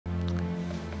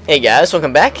Hey guys,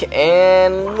 welcome back,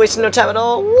 and wasting no time at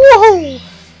all. Woohoo!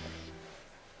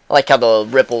 I like how the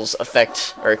ripples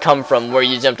affect or come from where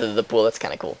you jump to the pool. That's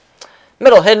kind of cool.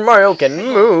 Metalhead Mario can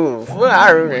move.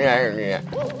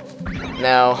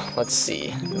 Now let's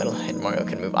see. Metalhead Mario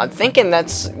can move. I'm thinking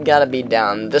that's gotta be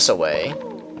down this way.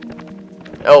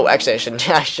 Oh, actually,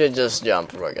 I should just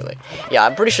jump regularly. Yeah,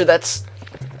 I'm pretty sure that's.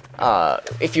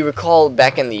 If you recall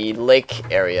back in the lake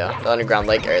area, the underground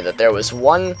lake area, that there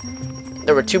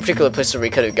were two particular places where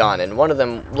we could have gone, and one of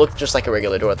them looked just like a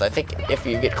regular door. I think if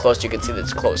you get close, you can see that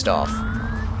it's closed off.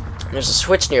 There's a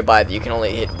switch nearby that you can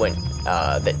only hit when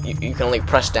you can only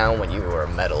press down when you are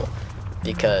metal,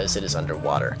 because it is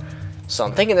underwater. So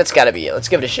I'm thinking that's got to be it. Let's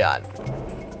give it a shot.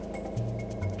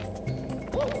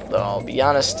 Though I'll be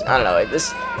honest, I don't know.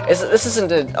 This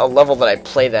isn't a level that I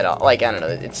play that like. I don't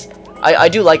know. I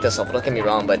do like this level. Don't get me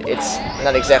wrong, but it's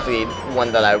not exactly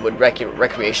one that I would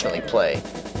recreationally play.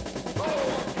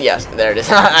 Yes, there it is.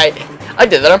 I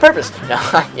did that on purpose. No,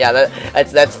 yeah,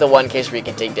 that's the one case where you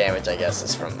can take damage. I guess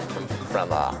is from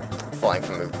falling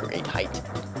from a great height.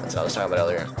 That's what I was talking about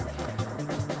earlier.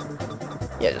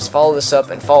 Yeah, just follow this up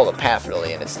and follow the path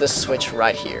really, and it's this switch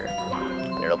right here.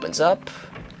 And it opens up,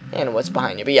 and what's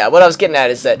behind you? But yeah, what I was getting at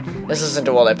is that this isn't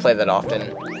a world I play that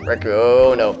often.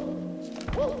 Oh no.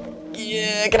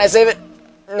 Yeah, can I save it?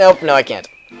 Nope, no I can't.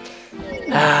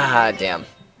 Ah, damn.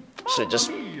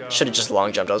 Should have just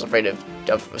long jumped. I was afraid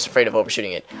of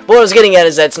overshooting it. But what I was getting at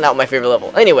is that it's not my favorite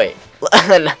level. Anyway,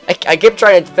 I kept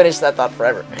trying to finish that thought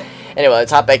forever. Anyway,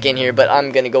 let's hop back in here, but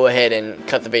I'm gonna go ahead and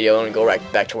cut the video and go right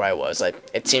back to where I was.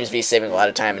 It seems to be saving a lot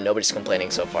of time and nobody's complaining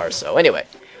so far. So anyway,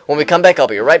 when we come back, I'll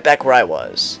be right back where I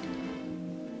was.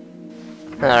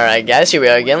 Alright guys, here we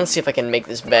are again. Let's see if I can make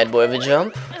this bad boy of a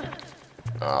jump.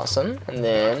 Awesome. And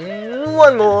then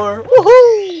one more.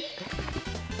 Woohoo!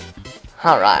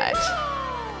 Alright.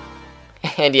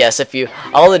 And yes,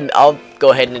 I'll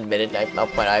go ahead and admit it. I'll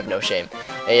point. I have no shame.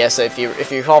 And yes, if you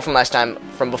recall from last time,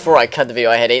 from before I cut the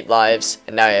video, I had 8 lives,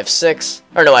 and now I have 6.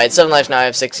 Or no, I had 7 lives. Now I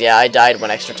have 6. Yeah, I died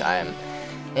 1 extra time.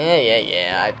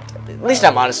 Yeah. At least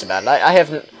I'm honest about it.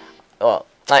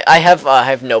 I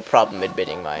have no problem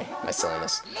admitting my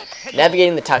silliness.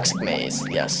 Navigating the toxic maze.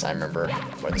 Yes, I remember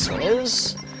where this one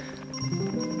is.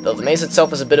 Though the maze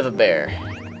itself is a bit of a bear.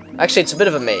 Actually, it's a bit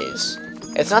of a maze.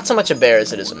 It's not so much a bear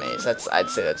as it is a maze. I'd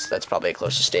say that's probably a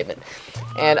closer statement.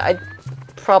 And I'd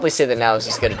probably say that now is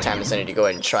as good a time as any to go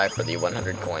ahead and try for the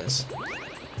 100 coins.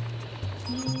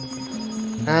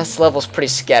 This level's pretty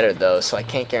scattered though, so I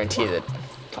can't guarantee that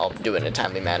I'll do it in a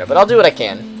timely manner, but I'll do what I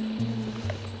can.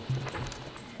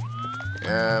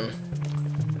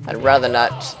 I'd rather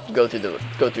not go through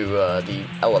the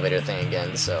elevator thing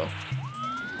again, so.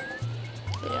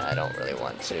 Yeah, I don't really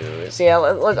want to. So yeah,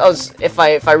 if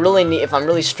I'm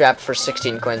really strapped for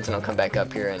 16 coins, then I'll come back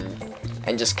up here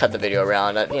and just cut the video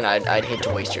around. I'd hate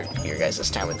to waste your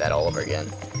guys' time with that all over again.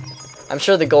 I'm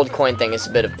sure the gold coin thing is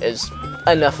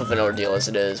enough of an ordeal as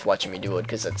it is watching me do it,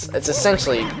 because it's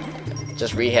essentially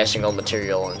just rehashing old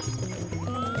material and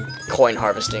coin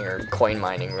harvesting or coin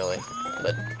mining, really.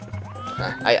 But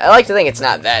I like to think it's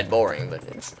not that boring, but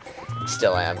it's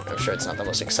still I'm sure it's not the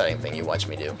most exciting thing you watch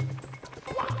me do.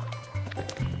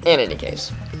 In any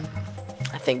case,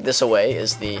 I think this away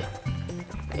is the.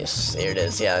 Yes, here it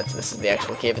is. Yeah, this is the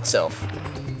actual cave itself,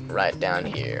 right down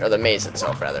here, or the maze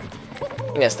itself, rather.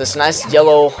 And yes, this nice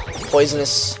yellow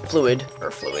poisonous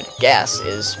gas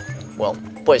is, well,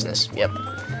 poisonous. Yep.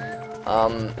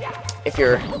 If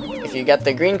you got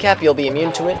the green cap, you'll be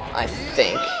immune to it. I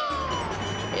think.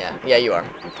 Yeah, you are.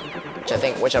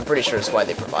 Which I'm pretty sure is why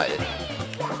they provide it.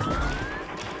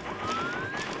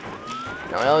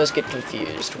 Now I always get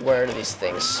confused. Where do these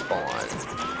things spawn?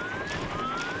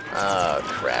 Oh,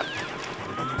 crap.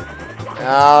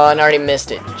 Oh, and I already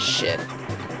missed it. Shit.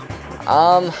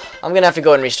 I'm gonna have to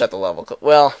go ahead and restart the level.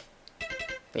 Well,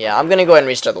 yeah, I'm gonna go ahead and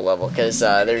restart the level because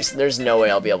there's no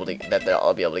way I'll be able to get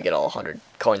all 100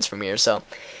 coins from here. So,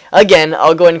 again,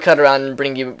 I'll go ahead and cut around and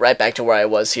bring you right back to where I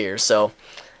was here. So,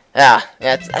 yeah,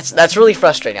 that's really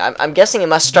frustrating. I'm guessing it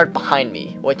must start behind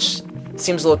me, which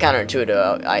seems a little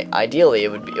counterintuitive. Ideally, it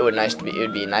would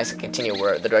be nice to continue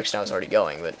where the direction I was already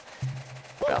going, but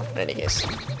well, in any case,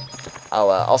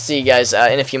 I'll see you guys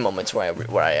in a few moments where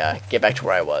I get back to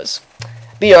where I was.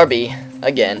 BRB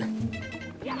again.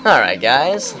 All right,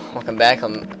 guys, welcome back.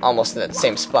 I'm almost in that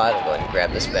same spot. I'll go ahead and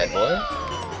grab this bad boy.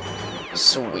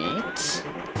 Sweet.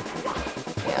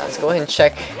 Yeah, let's go ahead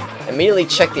and immediately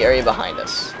check the area behind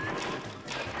us.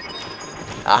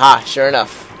 Aha! Sure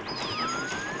enough.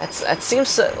 That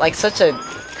seems like such a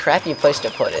crappy place to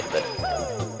put it, but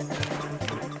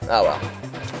oh well.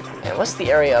 And what's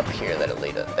the area up here that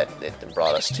it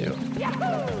brought us to?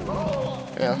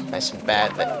 Yeah, nice and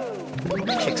bad.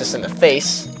 That kicks us in the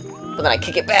face. But then I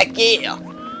kick it back, yeah!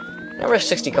 Now we're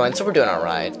 60 coins, so we're doing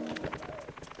alright.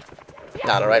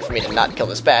 Not alright for me to not kill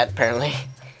this bat, apparently.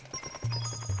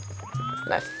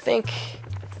 And I think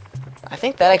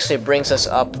that actually brings us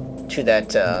up to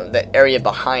that area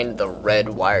behind the red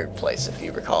wired place, if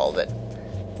you recall that.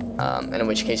 And in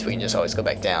which case we can just always go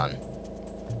back down.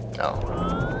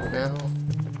 Oh. No.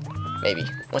 Maybe.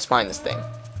 What's behind this thing?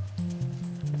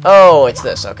 Oh, it's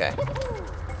this, okay.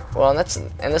 Well,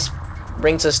 and this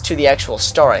brings us to the actual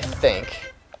star, I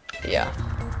think. Yeah.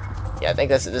 Yeah, I think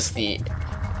this is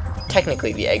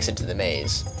technically the exit to the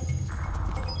maze.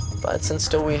 But since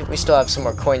we still have some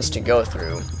more coins to go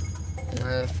through,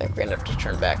 I think we're gonna have to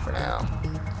turn back for now.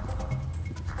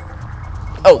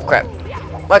 Oh, crap.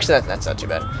 Well, actually, that's not too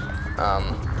bad.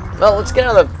 Well, let's get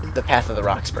out of the path of the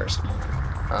rocks first.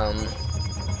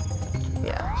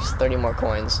 Yeah, just 30 more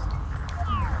coins.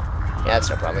 Yeah, that's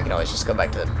no problem. We can always just go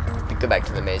back to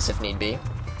the maze if need be.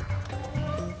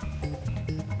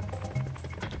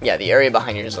 Yeah, the area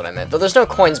behind here is what I meant. Though there's no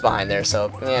coins behind there, so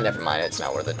yeah, never mind. It's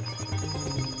not worth it.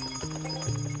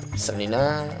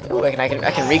 79. Oh,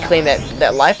 I can reclaim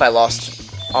that life I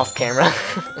lost off camera.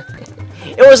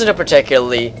 It wasn't a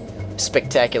particularly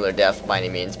spectacular death by any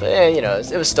means, but you know,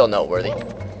 it was still noteworthy.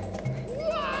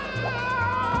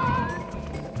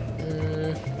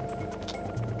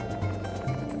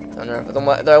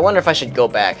 Though I wonder if I should go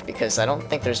back, because I don't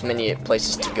think there's many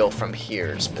places to go from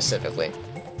here specifically.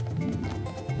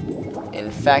 In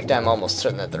fact, I'm almost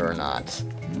certain that there are not.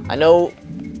 I know,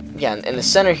 yeah, in the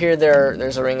center here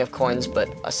there's a ring of coins, but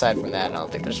aside from that, I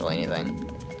don't think there's really anything.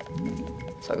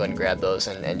 So I'll go ahead and grab those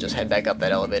and just head back up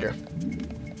that elevator.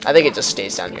 I think it just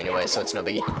stays down here anyway, so it's no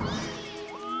biggie.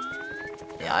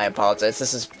 Yeah, I apologize.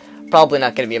 This is probably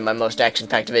not going to be my most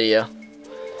action-packed video.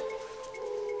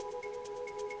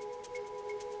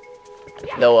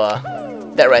 Though,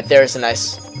 that right there is a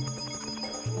nice...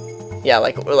 Yeah,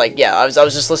 yeah, I was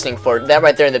just listening for that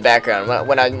right there in the background.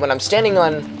 When I'm standing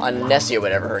on Nessie or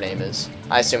whatever her name is,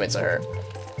 I assume it's a her.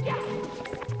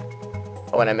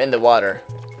 Or when I'm in the water.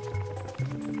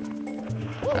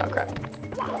 Oh crap!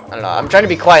 I don't know. I'm trying to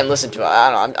be quiet and listen to it. I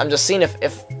don't know. I'm just seeing if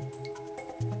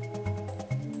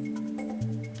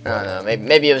I don't know.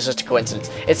 Maybe it was just a coincidence.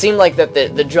 It seemed like that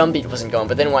the drum beat wasn't going,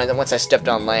 but then once I stepped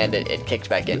on land, it kicked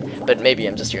back in. But maybe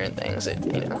I'm just hearing things. It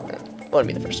wouldn't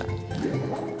be the first time.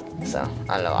 So,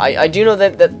 I don't know. I do know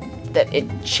that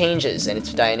it changes and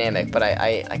it's dynamic, but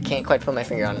I can't quite put my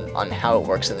finger on how it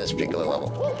works in this particular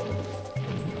level.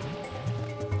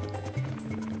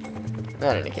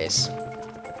 Not in any case.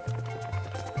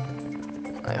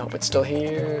 I hope it's still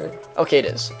here. Okay, it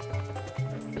is.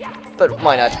 But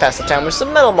why not pass the time with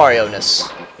some Metal Mario-ness?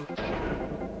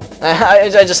 I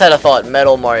just had a thought.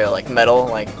 Metal Mario, like metal,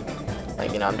 like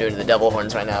you know, I'm doing the devil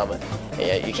horns right now, but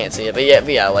yeah, you can't see it. But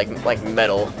yeah, like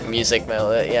metal music,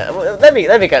 metal. Yeah, well, that'd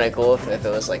be kind of cool if it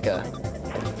was like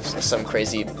some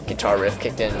crazy guitar riff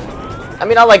kicked in. I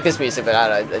mean, I like this music, but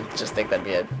I just think that'd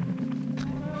be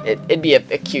it'd be a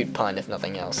cute pun if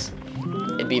nothing else.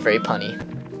 It'd be very punny.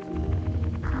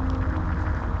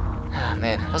 Ah,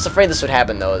 man, I was afraid this would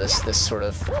happen though. This sort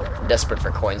of desperate for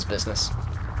coins business.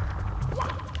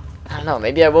 I don't know.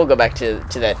 Maybe I will go back to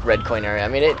that red coin area. I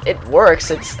mean, it works.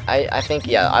 I think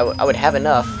yeah. I would have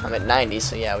enough. I'm at 90,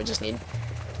 so yeah, I would just need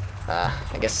I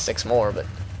guess 6 more, but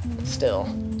still.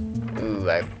 Ooh,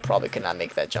 I probably could not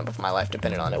make that jump if my life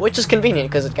depended on it, which is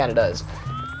convenient because it kind of does.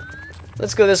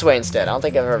 Let's go this way instead. I don't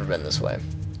think I've ever been this way.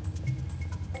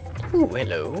 Ooh,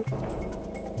 hello.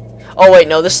 Oh wait,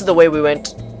 no, this is the way we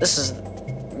went. This is,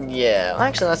 yeah. Well,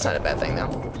 actually, that's not a bad thing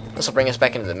though. This will bring us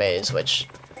back into the maze, which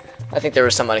I think there were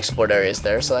some unexplored areas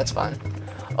there, so that's fine.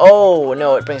 Oh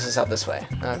no, it brings us out this way.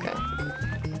 Okay.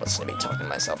 Listen to me talking to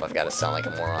myself. I've got to sound like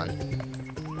a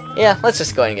moron. Yeah, let's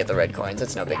just go ahead and get the red coins.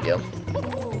 It's no big deal.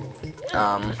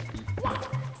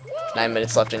 9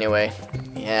 minutes left anyway.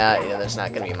 Yeah, there's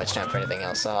not going to be much time for anything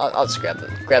else, so I'll just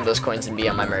grab those coins and be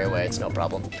on my merry way. It's no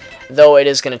problem. Though it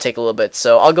is going to take a little bit,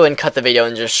 so I'll go ahead and cut the video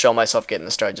and just show myself getting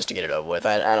the start just to get it over with.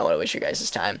 I don't want to waste your guys'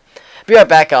 time. Be right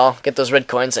back. I'll get those red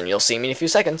coins, and you'll see me in a few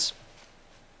seconds.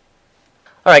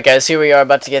 Alright guys, here we are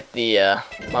about to get the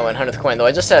my 100th coin, though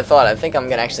I just had a thought. I think I'm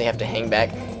going to actually have to hang back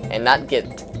and not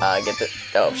get the...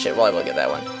 Oh shit, well I will get that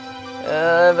one.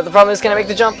 But the problem is, can I make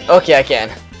the jump? Okay, I can.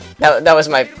 That was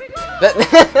my...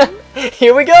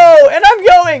 Here we go! And I'm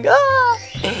going! Ah!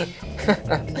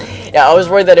 Yeah, I was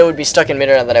worried that it would be stuck in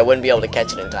midair and that I wouldn't be able to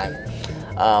catch it in time.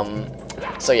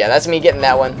 So yeah, that's me getting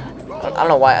that one. I don't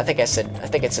know why. I think it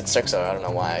said 6, so I don't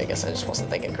know why. I guess I just wasn't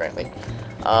thinking correctly.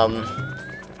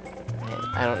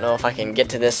 I don't know if I can get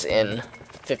to this in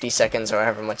 50 seconds or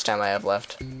however much time I have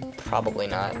left. Probably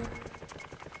not.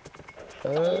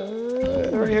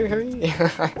 Hurry.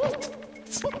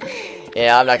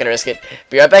 Yeah, I'm not gonna risk it.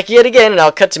 Be right back yet again, and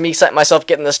I'll cut to me myself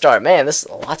getting the star. Man, this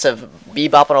lots of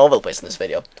bebopping all over the place in this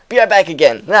video. Be right back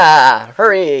again.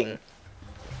 Hurrying.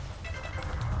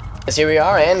 Yes, here we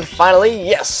are, and finally,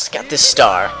 yes, got this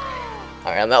star.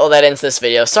 Alright, well, that ends this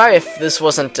video. Sorry if this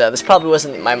wasn't, this probably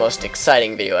wasn't my most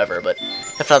exciting video ever, but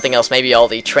if nothing else, maybe all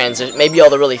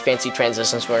the really fancy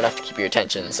transitions were enough to keep your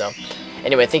attention. So,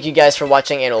 anyway, thank you guys for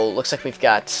watching, and it looks like we've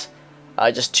got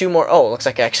just 2 more. Oh, looks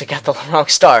like I actually got the wrong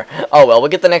star. Oh well, we'll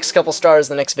get the next couple stars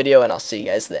in the next video, and I'll see you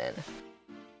guys then.